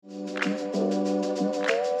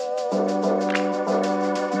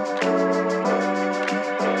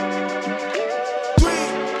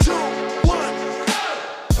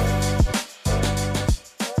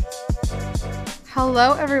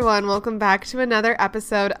Hello everyone, welcome back to another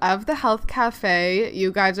episode of The Health Cafe.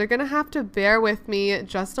 You guys are gonna have to bear with me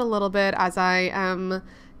just a little bit as I am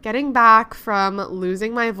getting back from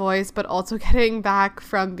losing my voice, but also getting back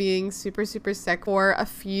from being super sick for a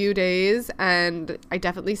few days, and I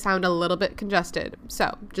definitely sound a little bit congested,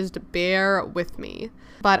 so just bear with me.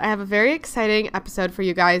 But I have a very exciting episode for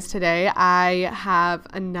you guys today. I have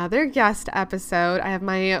another guest episode. I have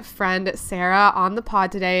my friend Sarah on the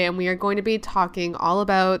pod today, and we are going to be talking all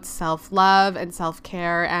about self-love and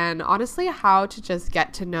self-care and honestly how to just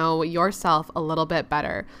get to know yourself a little bit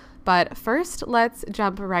better. But first, let's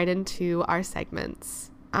jump right into our segments.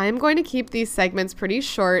 I'm going to keep these segments pretty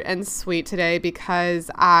short and sweet today because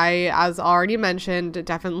I, as already mentioned,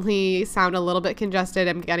 definitely sound a little bit congested.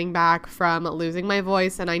 I'm getting back from losing my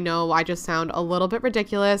voice, and I know I just sound a little bit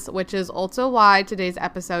ridiculous, which is also why today's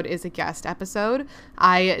episode is a guest episode.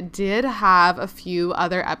 I did have a few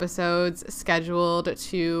other episodes scheduled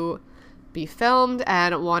to be filmed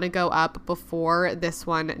and want to go up before this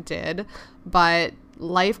one did, but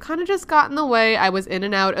life kind of just got in the way. I was in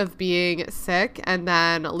and out of being sick, and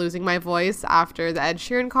then losing my voice after the Ed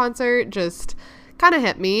Sheeran concert just kind of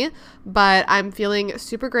hit me. But I'm feeling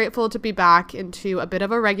super grateful to be back into a bit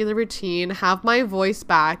of a regular routine, have my voice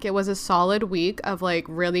back. It was a solid week of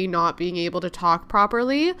really not being able to talk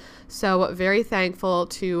properly. So very thankful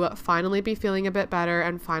to finally be feeling a bit better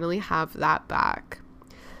and finally have that back.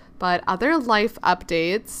 But other life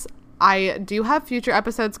updates, I do have future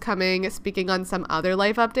episodes coming speaking on some other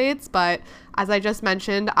life updates, but as I just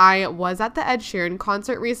mentioned, I was at the Ed Sheeran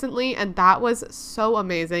concert recently, and that was so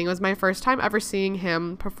amazing. It was my first time ever seeing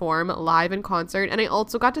him perform live in concert, and I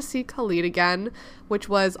also got to see Khalid again, which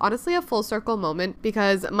was honestly a full circle moment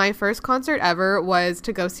because my first concert ever was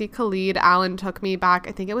to go see Khalid. Alan took me back,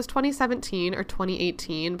 I think it was 2017 or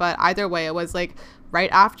 2018, but either way, it was right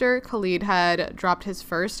after Khalid had dropped his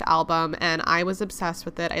first album, and I was obsessed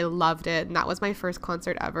with it. I loved it, and that was my first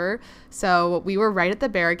concert ever. So we were right at the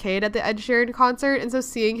barricade at the Ed Sheeran concert, and so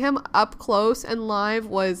seeing him up close and live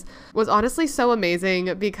was honestly so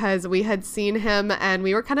amazing because we had seen him and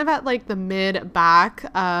we were kind of at the mid back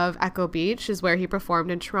of Echo Beach, is where he performed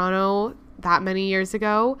in Toronto that many years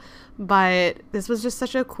ago. But this was just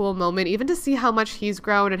such a cool moment, even to see how much he's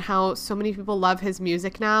grown and how so many people love his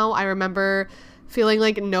music now. I remember feeling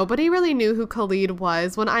like nobody really knew who Khalid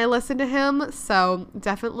was when I listened to him. So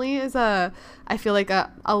definitely I feel like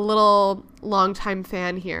a little longtime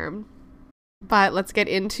fan here. But let's get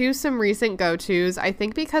into some recent go-tos. I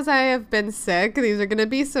think because I have been sick, these are going to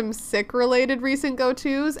be some sick-related recent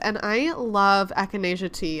go-tos, and I love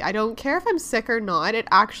echinacea tea. I don't care if I'm sick or not. It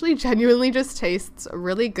actually genuinely just tastes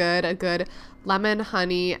really good, a good lemon,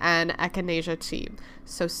 honey, and echinacea tea.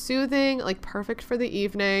 So soothing, perfect for the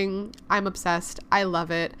evening. I'm obsessed. I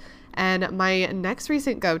love it. And my next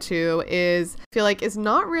recent go-to is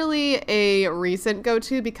not really a recent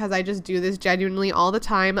go-to because I just do this genuinely all the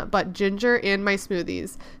time, but ginger in my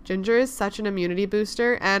smoothies. Ginger is such an immunity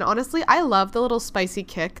booster, and honestly, I love the little spicy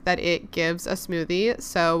kick that it gives a smoothie.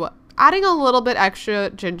 So adding a little bit extra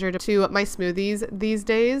ginger to my smoothies these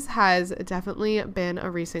days has definitely been a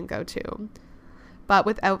recent go-to. But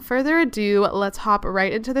without further ado, let's hop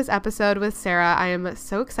right into this episode with Sarah. I am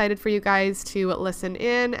so excited for you guys to listen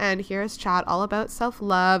in and hear us chat all about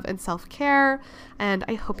self-love and self-care, and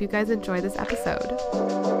I hope you guys enjoy this episode.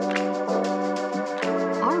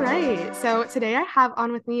 All right, so today I have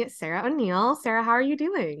on with me Sarah O'Neill. Sarah, how are you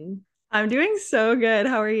doing? I'm doing so good.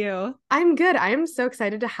 How are you? I'm good. I am so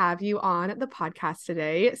excited to have you on the podcast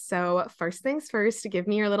today. So first things first, give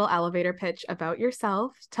me your little elevator pitch about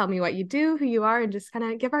yourself. Tell me what you do, who you are, and just kind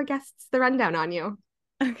of give our guests the rundown on you.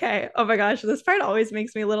 Okay. Oh my gosh, this part always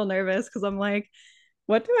makes me a little nervous because I'm like,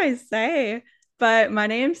 what do I say? But my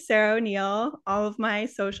name's Sarah O'Neill. All of my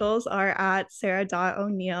socials are at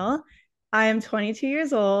sarah.o'neill. I am 22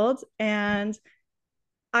 years old, and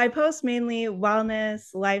I post mainly wellness,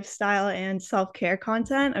 lifestyle, and self-care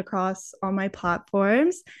content across all my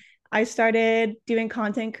platforms. I started doing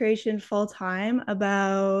content creation full time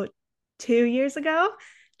about 2 years ago,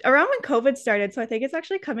 around when COVID started. So I think it's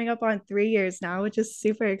actually coming up on 3 years now, which is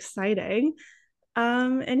super exciting.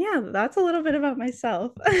 And yeah, that's a little bit about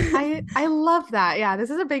myself. I love that. Yeah, this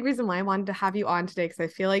is a big reason why I wanted to have you on today because I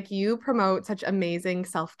feel like you promote such amazing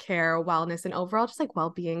self-care, wellness, and overall just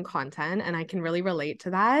well-being content, and I can really relate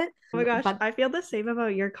to that. Oh my gosh, But I feel the same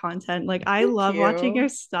about your content. I thank love watching you. your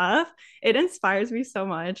stuff. It inspires me so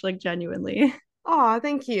much, genuinely. Oh,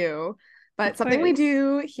 thank you. But Of something we course.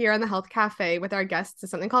 do here on the Health Cafe with our guests is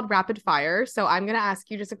something called rapid fire. So I'm going to ask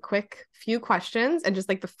you just a quick few questions and just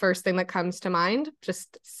the first thing that comes to mind,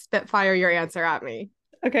 just spitfire your answer at me.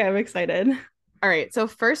 Okay, I'm excited. All right. So,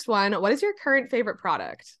 first one, what is your current favorite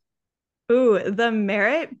product? Ooh, the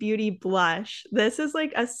Merit Beauty Blush. This is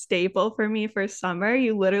like a staple for me for summer.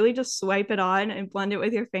 You literally just swipe it on and blend it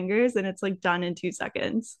with your fingers, and it's like done in 2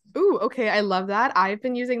 seconds. Ooh, okay. I love that. I've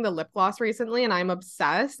been using the lip gloss recently and I'm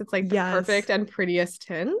obsessed. It's like the Yes. perfect and prettiest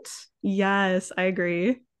tint. Yes, I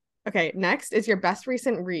agree. Okay. Next is your best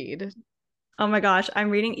recent read. Oh my gosh, I'm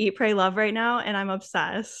reading Eat, Pray, Love right now, and I'm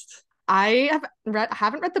obsessed. Haven't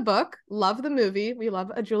read the book, love the movie. We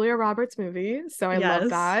love a Julia Roberts movie, so I love Yes.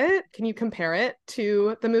 that. Can you compare it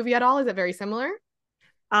to the movie at all? Is it very similar?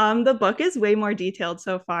 The book is way more detailed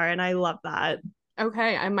so far, and I love that.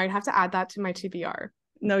 Okay, I might have to add that to my TBR.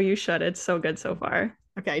 No, you should. It's so good so far.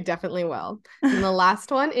 Okay, I definitely will. And the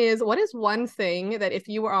last one is what is one thing that if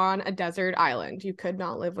you were on a desert island, you could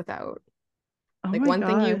not live without? Oh Like my one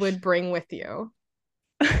thing you gosh. would bring with you.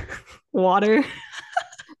 Water.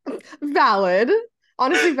 Valid.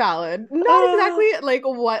 Honestly, valid. Not Oh, exactly like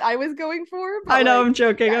what I was going for, but I know, like, I'm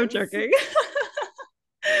joking. I'm yes. joking.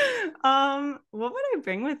 What would I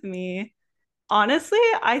bring with me? Honestly,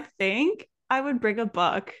 I think I would bring a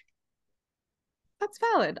book. That's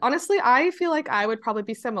valid. Honestly, I feel like I would probably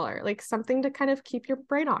be similar, like something to kind of keep your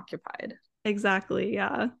brain occupied. Exactly.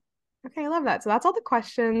 Yeah. Okay, I love that. So that's all the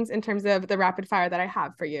questions in terms of the rapid fire that I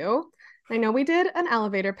have for you. I know we did an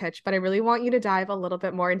elevator pitch, but I really want you to dive a little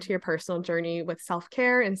bit more into your personal journey with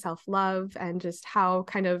self-care and self-love and just how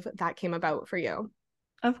kind of that came about for you.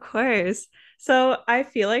 Of course. So I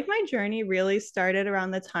feel like my journey really started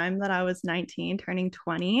around the time that I was 19, turning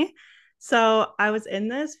 20. So I was in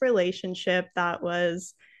this relationship that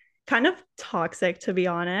was kind of toxic, to be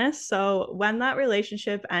honest. So when that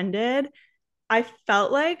relationship ended, I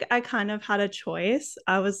felt like I kind of had a choice.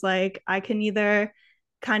 I was like, I can either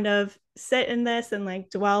kind of sit in this and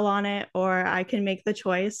like dwell on it, or I can make the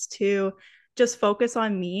choice to just focus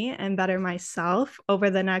on me and better myself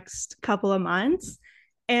over the next couple of months.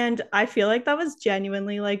 And I feel like that was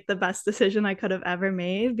genuinely like the best decision I could have ever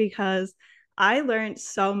made because I learned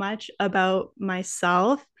so much about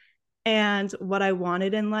myself and what I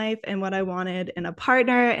wanted in life and what I wanted in a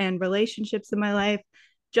partner and relationships in my life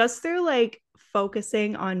just through like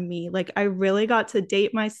focusing on me. Like I really got to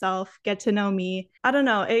date myself, get to know me. I don't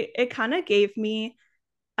know, it kind of gave me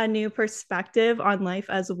a new perspective on life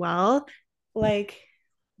as well. Like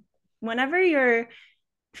whenever you're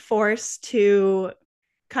forced to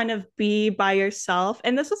kind of be by yourself,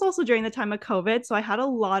 and this was also during the time of COVID, so I had a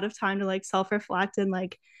lot of time to like self-reflect and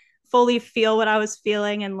like fully feel what I was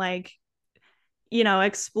feeling and like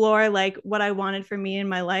explore like what I wanted for me in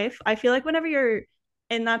my life. I feel like whenever you're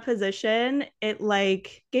in that position, it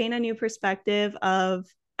like gain a new perspective of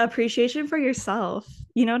appreciation for yourself.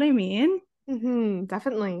 You know what I mean?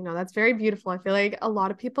 Definitely. No, that's very beautiful. I feel like a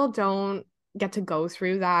lot of people don't get to go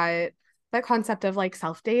through that concept of like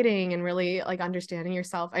self-dating and really like understanding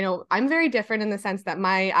yourself. I know I'm very different in the sense that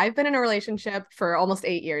my I've been in a relationship for almost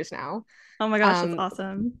 8 years now. Oh my gosh, that's Um,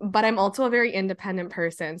 awesome. but I'm also a very independent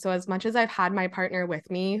person. So as much as I've had my partner with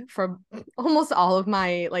me for almost all of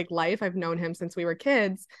my like life, I've known him since we were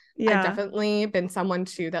kids. I've Yeah, definitely been someone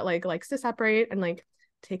too that like likes to separate and like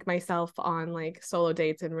take myself on like solo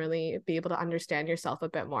dates and really be able to understand yourself a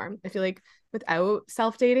bit more. I feel like without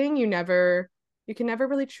self-dating, you can never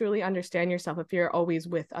really truly understand yourself if you're always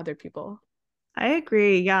with other people. I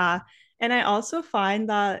agree. Yeah. And I also find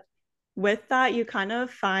that with that, you kind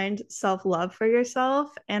of find self love for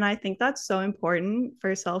yourself. And I think that's so important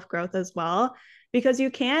for self growth as well, because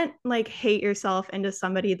you can't like hate yourself into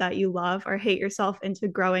somebody that you love or hate yourself into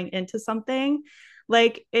growing into something.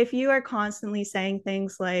 Like, if you are constantly saying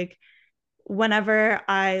things like, whenever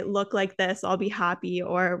I look like this, I'll be happy,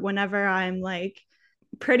 or whenever I'm like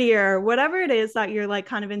prettier, whatever it is that you're like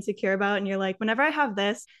kind of insecure about, and you're like, whenever I have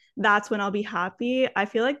this, that's when I'll be happy. I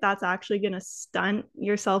feel like that's actually going to stunt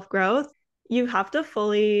your self growth. You have to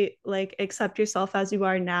fully like accept yourself as you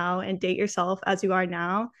are now and date yourself as you are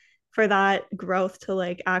now for that growth to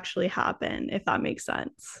like actually happen, if that makes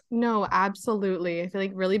sense. No, absolutely. I feel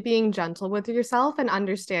like really being gentle with yourself and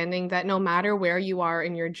understanding that no matter where you are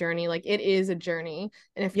in your journey, like it is a journey.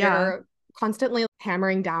 And if Yeah. you're constantly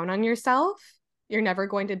hammering down on yourself, you're never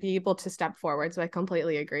going to be able to step forward. So I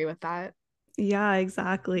completely agree with that. Yeah,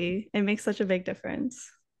 exactly. It makes such a big difference.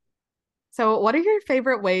 So, what are your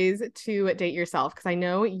favorite ways to date yourself? Because I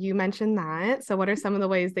know you mentioned that. So, what are some of the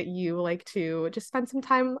ways that you like to just spend some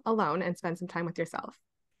time alone and spend some time with yourself?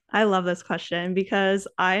 I love this question because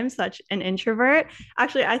I am such an introvert.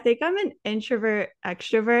 Actually, I think I'm an introvert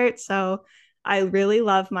extrovert. So I really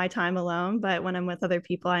love my time alone, but when I'm with other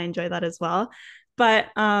people, I enjoy that as well.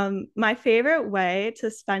 But my favorite way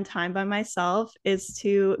to spend time by myself is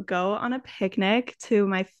to go on a picnic to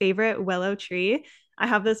my favorite willow tree. I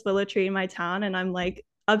have this willow tree in my town and I'm like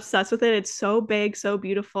obsessed with it. It's so big, so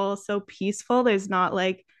beautiful, so peaceful. There's not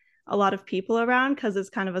like a lot of people around because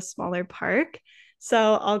it's kind of a smaller park.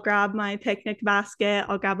 So I'll grab my picnic basket,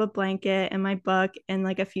 I'll grab a blanket and my book and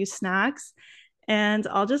like a few snacks and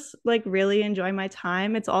I'll just like really enjoy my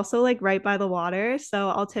time. It's also like right by the water, so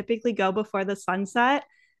I'll typically go before the sunset,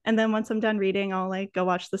 and then once I'm done reading, I'll like go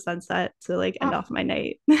watch the sunset to like end Oh, off my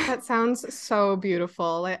night. that sounds so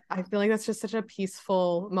beautiful. I feel like that's just such a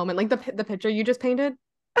peaceful moment. Like the picture you just painted,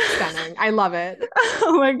 stunning. I love it.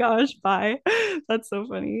 Oh my gosh, bye. That's so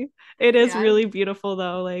funny. It is Yeah. really beautiful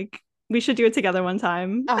though. Like we should do it together one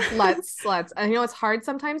time. Oh, let's. I know it's hard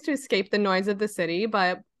sometimes to escape the noise of the city,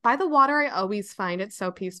 but by the water, I always find it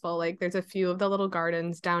so peaceful. Like there's a few of the little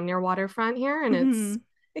gardens down near waterfront here, and Mhm.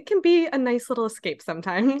 it can be a nice little escape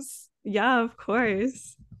sometimes. Yeah, of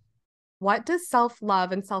course. What does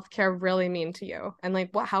self-love and self-care really mean to you? And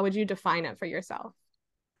like how would you define it for yourself?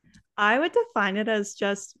 I would define it as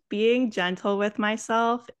just being gentle with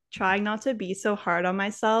myself, trying not to be so hard on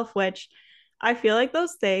myself, which I feel like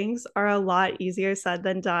those things are a lot easier said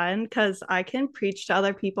than done because I can preach to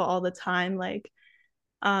other people all the time, like,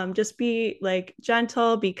 just be like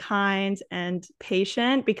gentle, be kind, and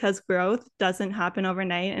patient because growth doesn't happen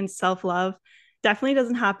overnight and self love definitely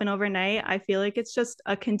doesn't happen overnight. I feel like it's just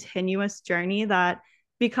a continuous journey that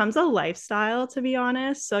becomes a lifestyle, to be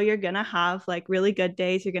honest. So you're going to have like really good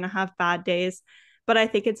days, you're going to have bad days. But I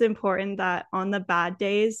think it's important that on the bad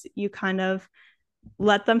days, you kind of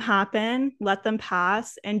let them happen, let them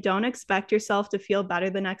pass, and don't expect yourself to feel better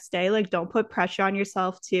the next day. Like, don't put pressure on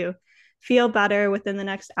yourself to feel better within the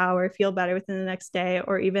next hour, feel better within the next day,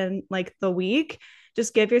 or even like the week.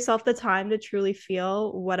 Just give yourself the time to truly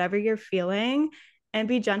feel whatever you're feeling and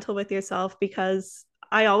be gentle with yourself because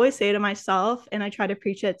I always say to myself, and I try to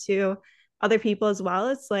preach it to other people as well,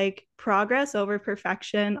 it's like progress over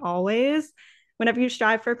perfection always. Whenever you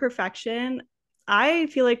strive for perfection, I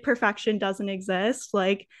feel like perfection doesn't exist.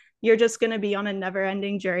 Like you're just going to be on a never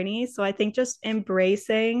ending journey. So I think just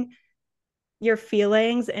embracing your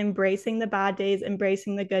feelings, embracing the bad days,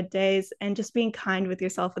 embracing the good days, and just being kind with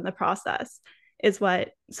yourself in the process is what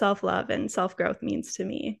self love and self growth means to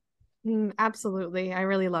me. Absolutely. I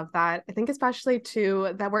really love that. I think especially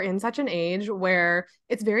too that we're in such an age where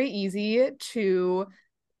it's very easy to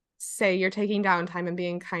say you're taking downtime and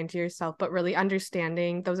being kind to yourself, but really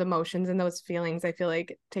understanding those emotions and those feelings. I feel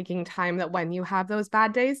like taking time that when you have those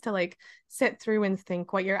bad days to like sit through and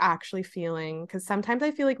think what you're actually feeling. Cause sometimes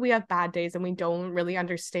I feel like we have bad days and we don't really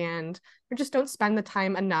understand or just don't spend the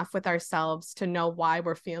time enough with ourselves to know why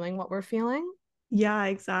we're feeling what we're feeling. Yeah,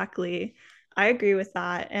 exactly. I agree with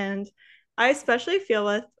that. And I especially feel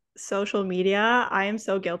with social media, I am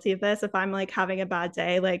so guilty of this. If I'm like having a bad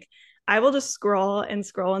day, like I will just scroll and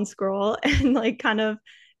scroll and scroll and like kind of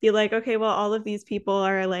be like, okay, well, all of these people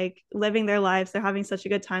are like living their lives. They're having such a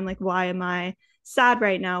good time. Like, why am I sad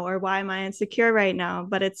right now? Or why am I insecure right now?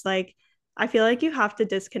 But it's like, I feel like you have to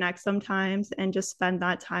disconnect sometimes and just spend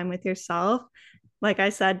that time with yourself. Like I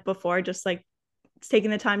said before, just like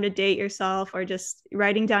taking the time to date yourself or just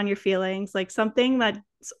writing down your feelings, like something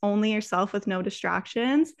that's only yourself with no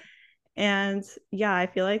distractions. And yeah, I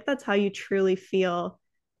feel like that's how you truly feel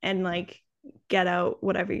and like get out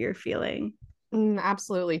whatever you're feeling.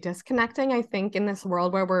 Absolutely. Disconnecting, I think, in this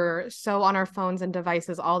world where we're so on our phones and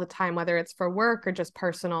devices all the time, whether it's for work or just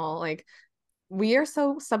personal, like we are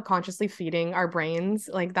so subconsciously feeding our brains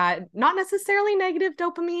like that, not necessarily negative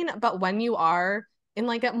dopamine, but when you are in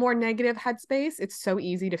like a more negative headspace, it's so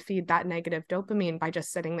easy to feed that negative dopamine by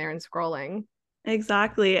just sitting there and scrolling.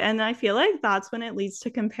 Exactly. And I feel like that's when it leads to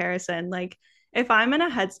comparison. Like if I'm in a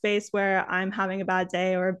headspace where I'm having a bad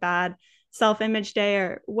day or a bad self-image day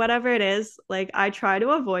or whatever it is, like I try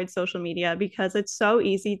to avoid social media because it's so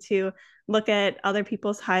easy to look at other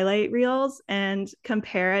people's highlight reels and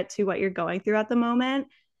compare it to what you're going through at the moment.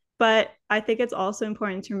 But I think it's also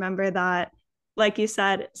important to remember that, like you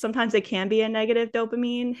said, sometimes it can be a negative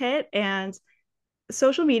dopamine hit and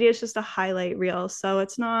social media is just a highlight reel, so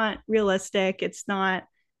it's not realistic. It's not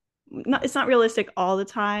realistic all the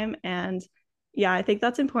time. And yeah, I think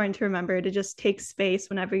that's important to remember to just take space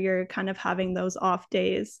whenever you're kind of having those off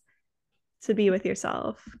days to be with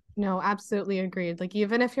yourself. No, absolutely agreed. Like,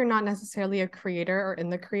 even if you're not necessarily a creator or in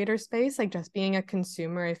the creator space, like just being a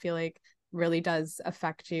consumer, I feel like really does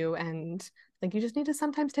affect you. And like, you just need to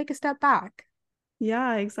sometimes take a step back.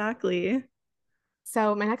 Yeah, exactly.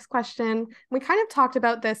 So, my next question, we kind of talked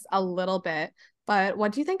about this a little bit, but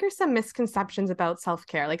what do you think are some misconceptions about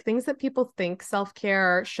self-care? Like things that people think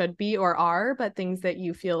self-care should be or are, but things that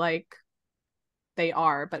you feel like they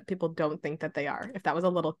are, but people don't think that they are. If that was a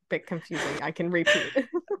little bit confusing, I can repeat.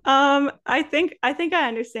 I think I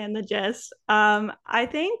understand the gist. I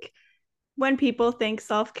think when people think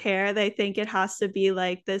self-care, they think it has to be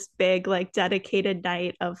like this big, like dedicated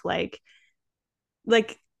night of like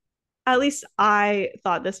at least I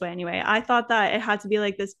thought this way anyway. I thought that it had to be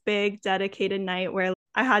like this big dedicated night where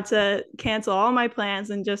I had to cancel all my plans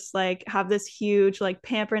and just like have this huge like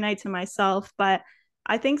pamper night to myself. But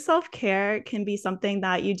I think self care can be something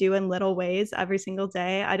that you do in little ways every single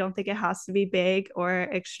day. I don't think it has to be big or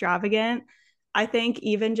extravagant. I think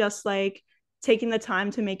even just like taking the time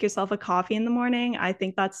to make yourself a coffee in the morning, I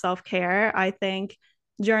think that's self care. I think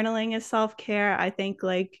journaling is self care. I think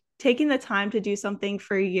like taking the time to do something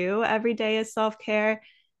for you every day is self care.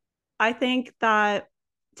 I think that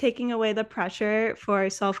taking away the pressure for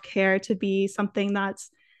self care to be something that's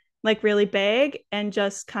like really big and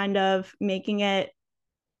just kind of making it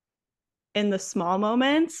in the small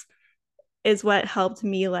moments is what helped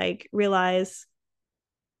me like realize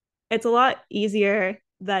it's a lot easier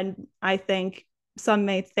than I think some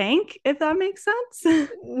may think, if that makes sense.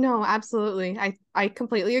 No, absolutely. I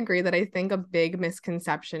completely agree that I think a big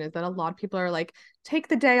misconception is that a lot of people are like, take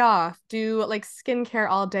the day off, do like skincare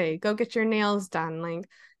all day, go get your nails done. Like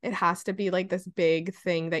it has to be like this big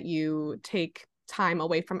thing that you take time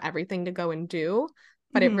away from everything to go and do.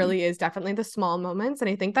 But it Mm-hmm. really is definitely the small moments. And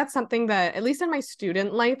I think that's something that, at least in my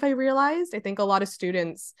student life, I realized. I think a lot of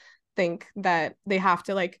students think that they have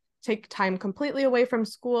to like take time completely away from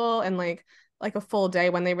school and like a full day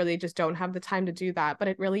when they really just don't have the time to do that. But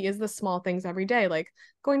it really is the small things every day, like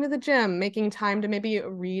going to the gym, making time to maybe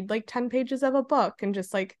read like 10 pages of a book and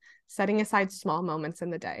just like setting aside small moments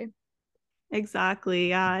in the day. Exactly.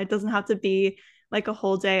 Yeah. It doesn't have to be like a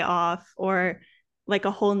whole day off or like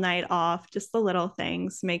a whole night off. Just the little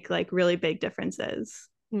things make like really big differences.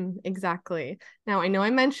 Exactly. Now, I know I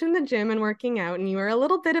mentioned the gym and working out, and you are a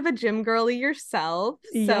little bit of a gym girly yourself.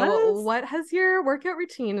 So, Yes. what has your workout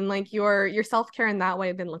routine and like your self-care in that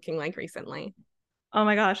way been looking like recently? Oh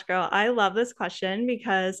my gosh, girl. I love this question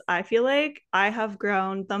because I feel like I have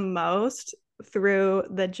grown the most through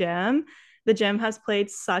the gym. The gym has played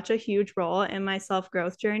such a huge role in my self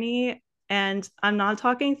growth journey. And I'm not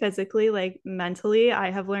talking physically, like mentally.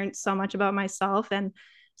 I have learned so much about myself and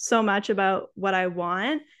so much about what I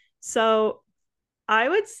want. So I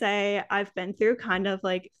would say I've been through kind of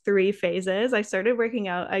like three phases. I started working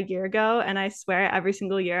out a year ago, and I swear every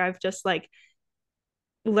single year I've just like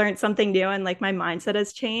learned something new and like my mindset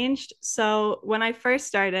has changed. So when I first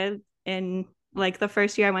started in like the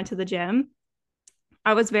first year I went to the gym,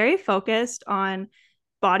 I was very focused on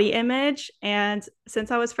body image. And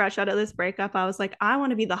since I was fresh out of this breakup, I was like, I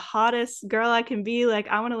want to be the hottest girl I can be. Like,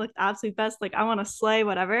 I want to look the absolute best. Like, I want to slay,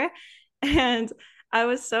 whatever. And I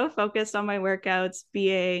was so focused on my workouts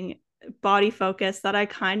being body focused that I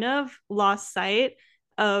kind of lost sight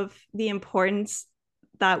of the importance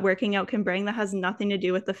that working out can bring that has nothing to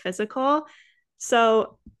do with the physical.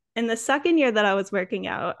 So, in the second year that I was working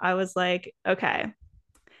out, I was like, okay,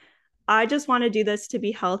 I just want to do this to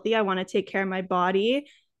be healthy. I want to take care of my body.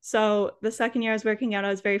 So the second year I was working out, I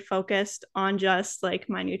was very focused on just like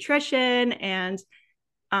my nutrition and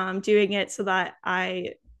doing it so that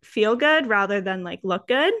I feel good rather than like look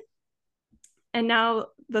good. And now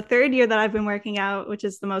the third year that I've been working out, which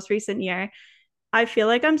is the most recent year, I feel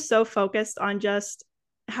like I'm so focused on just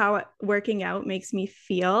how working out makes me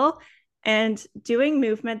feel and doing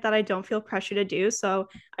movement that I don't feel pressure to do. So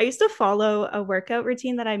I used to follow a workout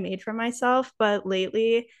routine that I made for myself, but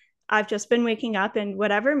lately I've just been waking up and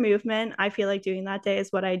whatever movement I feel like doing that day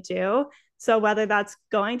is what I do. So whether that's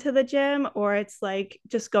going to the gym or it's like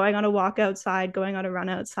just going on a walk outside, going on a run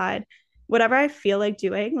outside, whatever I feel like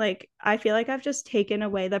doing, like I feel like I've just taken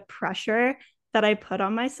away the pressure that I put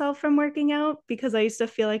on myself from working out because I used to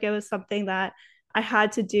feel like it was something that I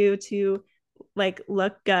had to do to like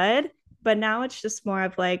look good. But now it's just more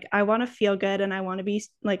of like, I want to feel good and I want to be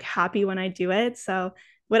like happy when I do it. So,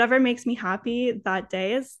 whatever makes me happy that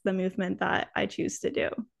day is the movement that I choose to do.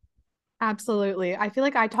 Absolutely. I feel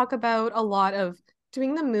like I talk about a lot of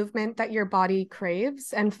doing the movement that your body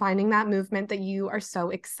craves and finding that movement that you are so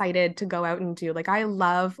excited to go out and do. Like I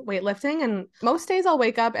love weightlifting and most days I'll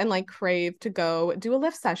wake up and like crave to go do a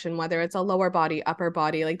lift session, whether it's a lower body, upper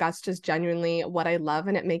body. Like that's just genuinely what I love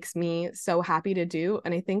and it makes me so happy to do.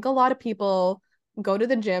 And I think a lot of people go to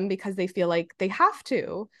the gym because they feel like they have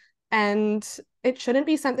to. And it shouldn't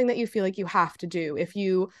be something that you feel like you have to do. If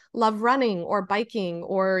you love running or biking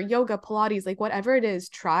or yoga, Pilates, like whatever it is,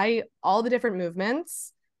 try all the different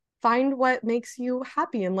movements. Find what makes you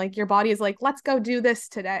happy. And like your body is like, let's go do this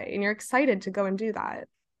today. And you're excited to go and do that.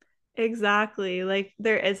 Exactly. Like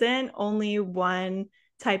there isn't only one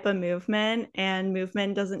type of movement, and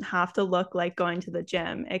movement doesn't have to look like going to the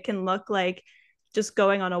gym. It can look like just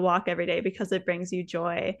going on a walk every day because it brings you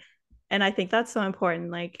joy. And I think that's so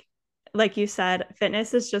important. Like you said,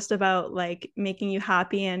 fitness is just about like making you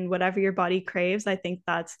happy and whatever your body craves. I think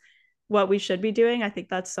that's what we should be doing. I think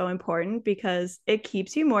that's so important because it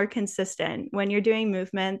keeps you more consistent. When you're doing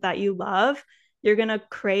movement that you love, you're going to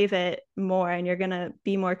crave it more and you're going to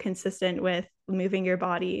be more consistent with moving your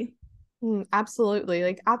body. Absolutely.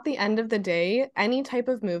 Like at the end of the day, any type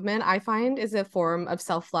of movement I find is a form of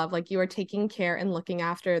self-love. Like you are taking care and looking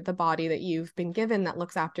after the body that you've been given that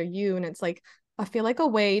looks after you. And it's like, I feel like a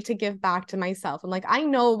way to give back to myself. I'm like, I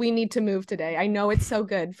know we need to move today. I know it's so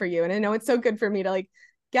good for you. And I know it's so good for me to like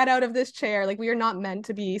get out of this chair. Like we are not meant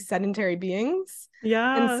to be sedentary beings. And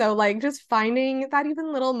Yeah. so like just finding that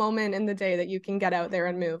even little moment in the day that you can get out there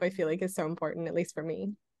and move, I feel like is so important, at least for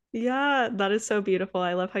me. Yeah, that is so beautiful.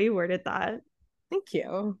 I love how you worded that. Thank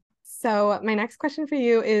you. So, my next question for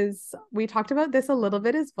you is we talked about this a little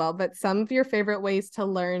bit as well, but some of your favorite ways to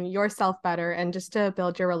learn yourself better and just to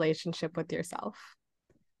build your relationship with yourself.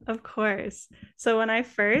 Of course. So when I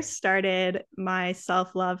first started my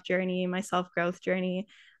self-love journey, my self-growth journey,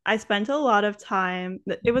 I spent a lot of time.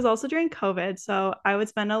 It was also during COVID, so I would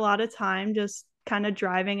spend a lot of time just kind of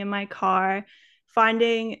driving in my car,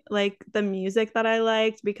 finding like the music that I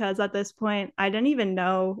liked because at this point I didn't even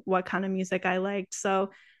know what kind of music I liked. So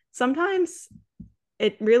sometimes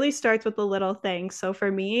it really starts with the little things. So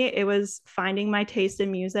for me, it was finding my taste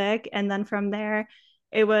in music. And then from there,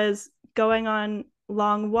 it was going on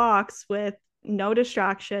long walks with no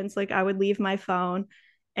distractions. Like I would leave my phone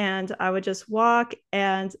and I would just walk.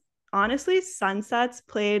 And honestly, sunsets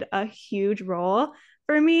played a huge role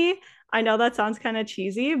for me. I know that sounds kind of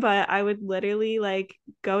cheesy, but I would literally like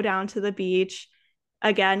go down to the beach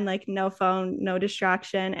again, like no phone, no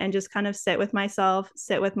distraction, and just kind of sit with myself,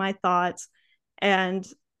 sit with my thoughts, and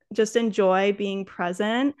just enjoy being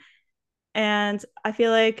present. And I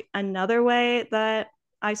feel like another way that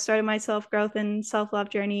I started my self growth and self love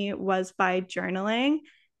journey was by journaling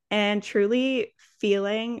and truly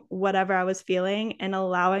feeling whatever I was feeling and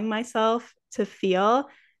allowing myself to feel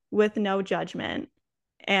with no judgment.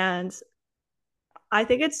 And I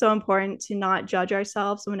think it's so important to not judge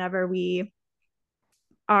ourselves whenever we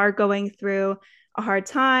are going through a hard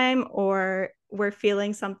time or we're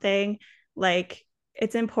feeling something. Like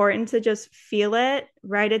it's important to just feel it,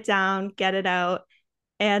 write it down, get it out.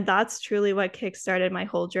 And that's truly what kickstarted my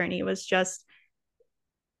whole journey, was just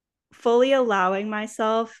fully allowing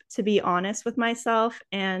myself to be honest with myself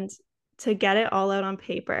and to get it all out on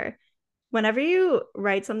paper. Whenever you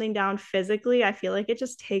write something down physically, I feel like it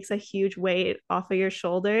just takes a huge weight off of your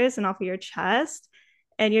shoulders and off of your chest.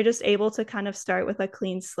 And you're just able to kind of start with a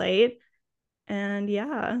clean slate. And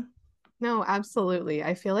yeah. No, absolutely.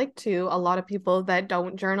 I feel like too, a lot of people that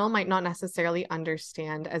don't journal might not necessarily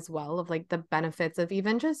understand as well of like the benefits of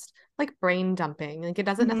even just like brain dumping. Like it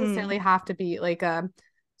doesn't Mm-hmm. necessarily have to be like a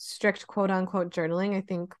strict quote unquote journaling. I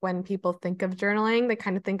think when people think of journaling, they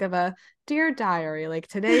kind of think of a dear diary. Like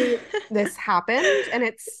today this happened and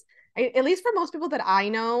at least for most people that I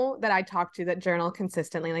know that I talk to that journal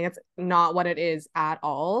consistently, like it's not what it is at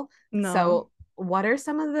all. No. So what are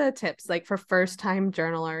some of the tips like for first time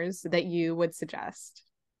journalers that you would suggest?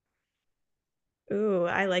 Ooh,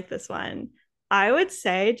 I like this one. I would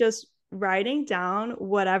say just writing down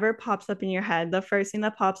whatever pops up in your head. The first thing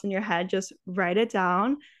that pops in your head, just write it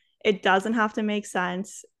down. It doesn't have to make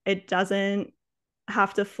sense. It doesn't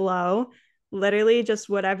have to flow. Literally, just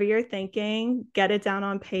whatever you're thinking, get it down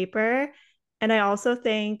on paper. And I also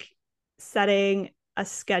think setting a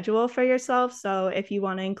schedule for yourself. So if you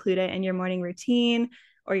want to include it in your morning routine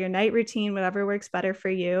or your night routine, whatever works better for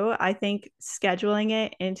you, I think scheduling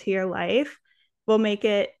it into your life will make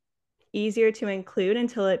it easier to include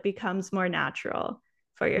until it becomes more natural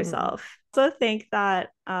for Mhm. yourself. So I think that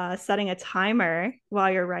setting a timer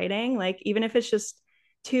while you're writing, like even if it's just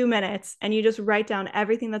 2 minutes and you just write down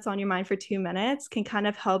everything that's on your mind for 2 minutes, can kind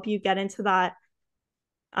of help you get into that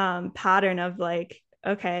pattern of like,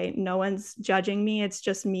 okay, no one's judging me. It's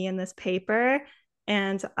just me and this paper.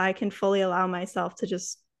 And I can fully allow myself to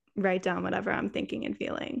just write down whatever I'm thinking and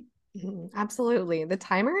feeling. Absolutely. The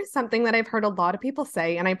timer is something that I've heard a lot of people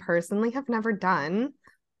say, and I personally have never done.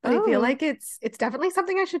 but I feel Oh, like it's definitely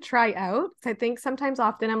something I should try out. I think sometimes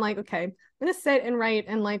often I'm like, okay, I'm gonna sit and write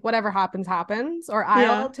and like whatever happens, happens. Or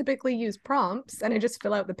yeah. I'll typically use prompts and I just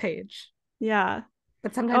fill out the page. Yeah.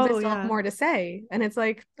 But sometimes I Oh, still have yeah. more to say. And it's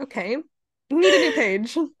like, okay, need a new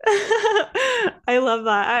page. I love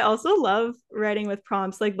that. I also love writing with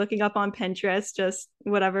prompts, like looking up on Pinterest, just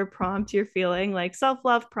whatever prompt you're feeling, like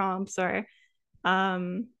self-love prompts or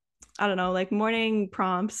um, I don't know, like morning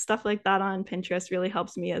prompts, stuff like that on Pinterest really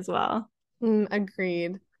helps me as well.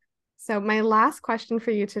 Agreed. So, my last question for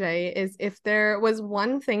you today is if there was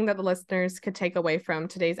one thing that the listeners could take away from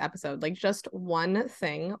today's episode, like just one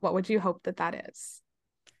thing, what would you hope that that is?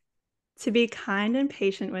 To be kind and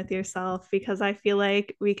patient with yourself because I feel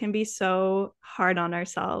like we can be so hard on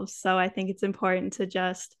ourselves. So I think it's important to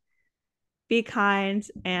just be kind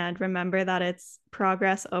and remember that it's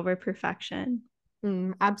progress over perfection.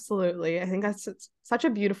 Absolutely. I think that's such a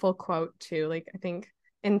beautiful quote, too. Like, I think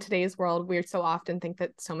in today's world, we so often think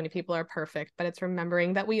that so many people are perfect, but it's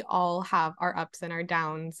remembering that we all have our ups and our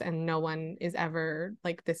downs, and no one is ever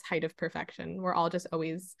like this height of perfection. We're all just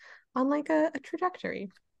always on like a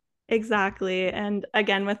trajectory. Exactly. And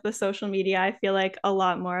again, with the social media, I feel like a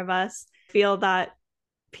lot more of us feel that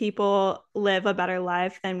people live a better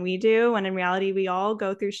life than we do. When in reality, we all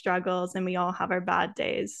go through struggles and we all have our bad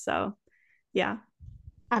days. So, yeah.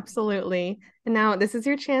 Absolutely. And now this is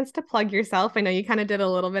your chance to plug yourself. I know you kind of did a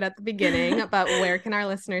little bit at the beginning, but where can our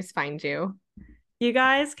listeners find you? You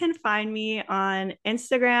guys can find me on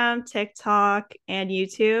Instagram, TikTok, and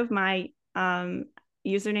YouTube. My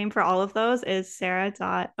username for all of those is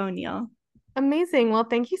sarah.o'neill. Amazing. Well,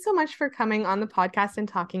 thank you so much for coming on the podcast and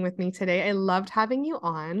talking with me today. I loved having you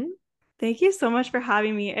on. Thank you so much for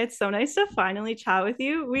having me. It's so nice to finally chat with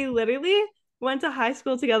you. We literally went to high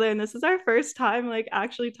school together, and this is our first time like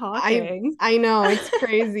actually I talking. I know it's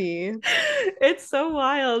crazy. It's so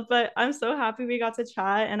wild, but I'm so happy we got to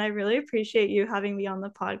chat, and I really appreciate you having me on the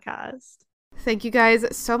podcast. Thank you guys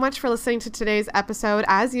so much for listening to today's episode.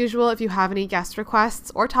 As usual, if you have any guest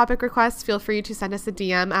requests or topic requests, feel free to send us a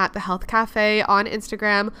DM at the Health Cafe on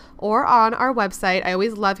Instagram or on our website. I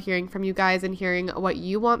always love hearing from you guys and hearing what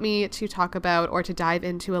you want me to talk about or to dive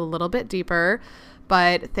into a little bit deeper.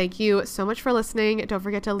 But thank you so much for listening. Don't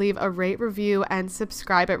forget to leave a rate, review, and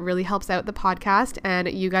subscribe. It really helps out the podcast. And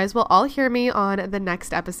you guys will all hear me on the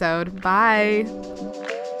next episode.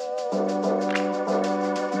 Bye.